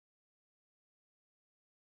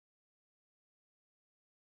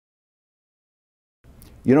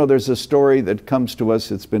You know, there's a story that comes to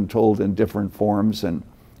us, it's been told in different forms, and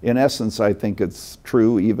in essence, I think it's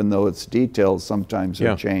true, even though its details sometimes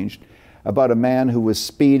have changed, about a man who was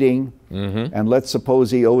speeding, and let's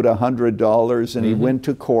suppose he owed $100, and he went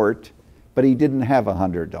to court, but he didn't have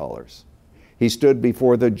 $100. He stood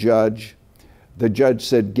before the judge. The judge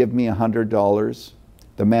said, "Give me $100.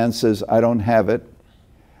 The man says, "I don't have it."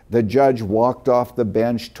 The judge walked off the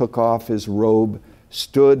bench, took off his robe,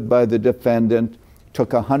 stood by the defendant,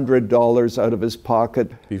 took $100 out of his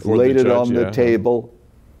pocket, laid it on the table,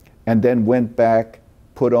 and then went back,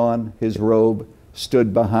 put on his robe,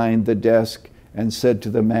 stood behind the desk, and said to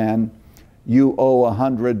the man, "You owe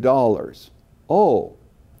 $100. "Oh,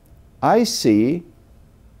 I see.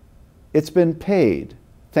 It's been paid.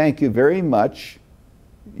 Thank you very much.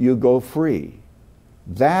 You go free."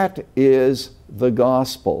 That is the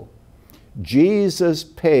gospel. Jesus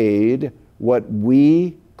paid what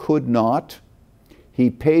we could not. He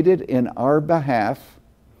paid it in our behalf.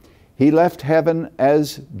 He left heaven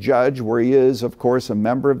as judge, where he is, of course, a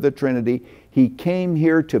member of the Trinity. He came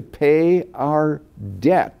here to pay our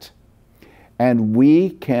debt, and we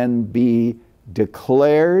can be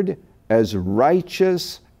declared as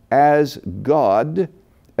righteous as God,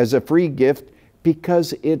 as a free gift,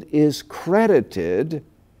 because it is credited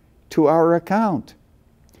to our account.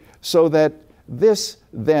 So that this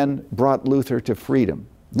then brought Luther to freedom.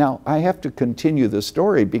 Now, I have to continue the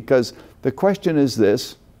story, because the question is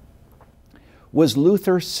this: was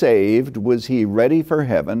Luther saved? Was he ready for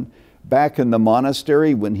heaven back in the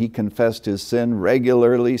monastery when he confessed his sin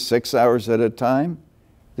regularly, 6 hours at a time?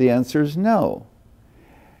 The answer is no.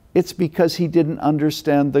 It's because he didn't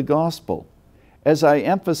understand the gospel. As I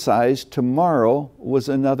emphasized, tomorrow was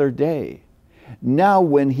another day. Now,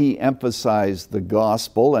 when he emphasized the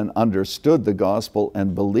gospel and understood the gospel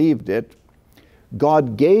and believed it,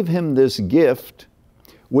 God gave him this gift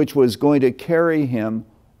which was going to carry him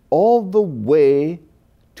all the way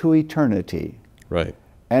to eternity. Right.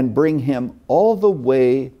 And bring him all the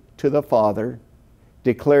way to the Father,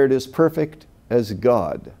 declared as perfect as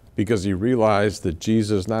God. Because he realized that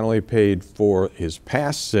Jesus not only paid for his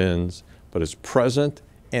past sins, but his present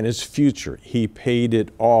and his future. He paid it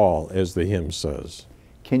all, as the hymn says.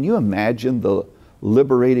 Can you imagine the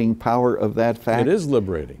liberating power of that fact? It is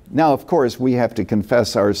liberating. Now, of course, we have to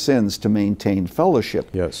confess our sins to maintain fellowship.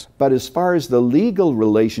 Yes. But as far as the legal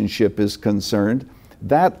relationship is concerned,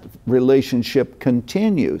 that relationship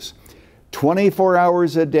continues. 24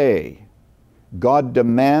 hours a day, God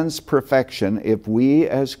demands perfection if we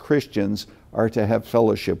as Christians are to have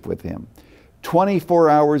fellowship with Him. 24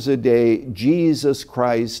 hours a day, Jesus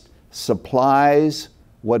Christ supplies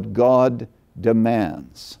what God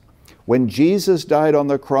demands. When Jesus died on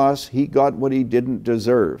the cross, He got what He didn't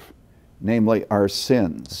deserve, namely our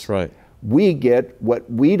sins. That's right. We get what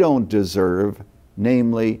we don't deserve,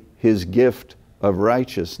 namely His gift of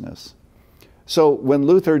righteousness. So when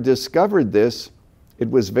Luther discovered this, it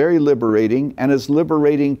was very liberating, and is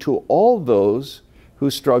liberating to all those who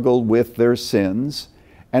struggle with their sins.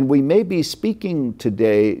 And we may be speaking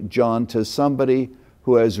today, John, to somebody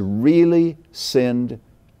who has really sinned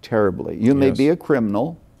terribly. You may be a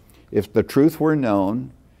criminal. If the truth were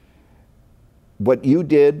known, what you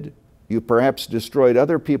did, you perhaps destroyed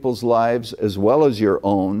other people's lives as well as your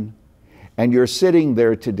own, and you're sitting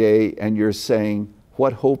there today and you're saying,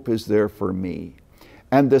 what hope is there for me?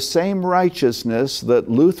 And the same righteousness that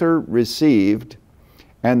Luther received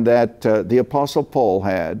and that the Apostle Paul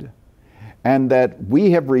had, and that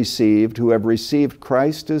we have received, who have received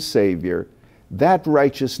Christ as Savior, that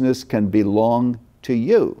righteousness can belong to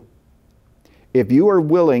you. If you are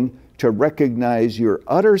willing to recognize your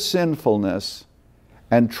utter sinfulness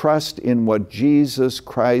and trust in what Jesus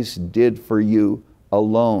Christ did for you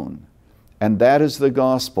alone. And that is the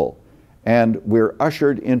gospel. And we're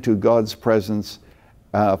ushered into God's presence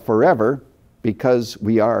forever because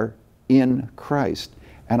we are in Christ.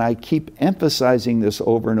 And I keep emphasizing this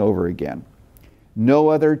over and over again. No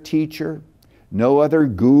other teacher, no other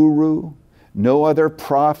guru, no other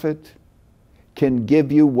prophet can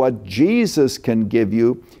give you what Jesus can give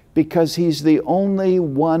you, because He's the only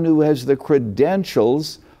one who has the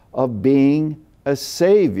credentials of being a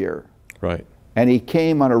Savior. Right. And He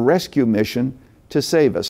came on a rescue mission to save us.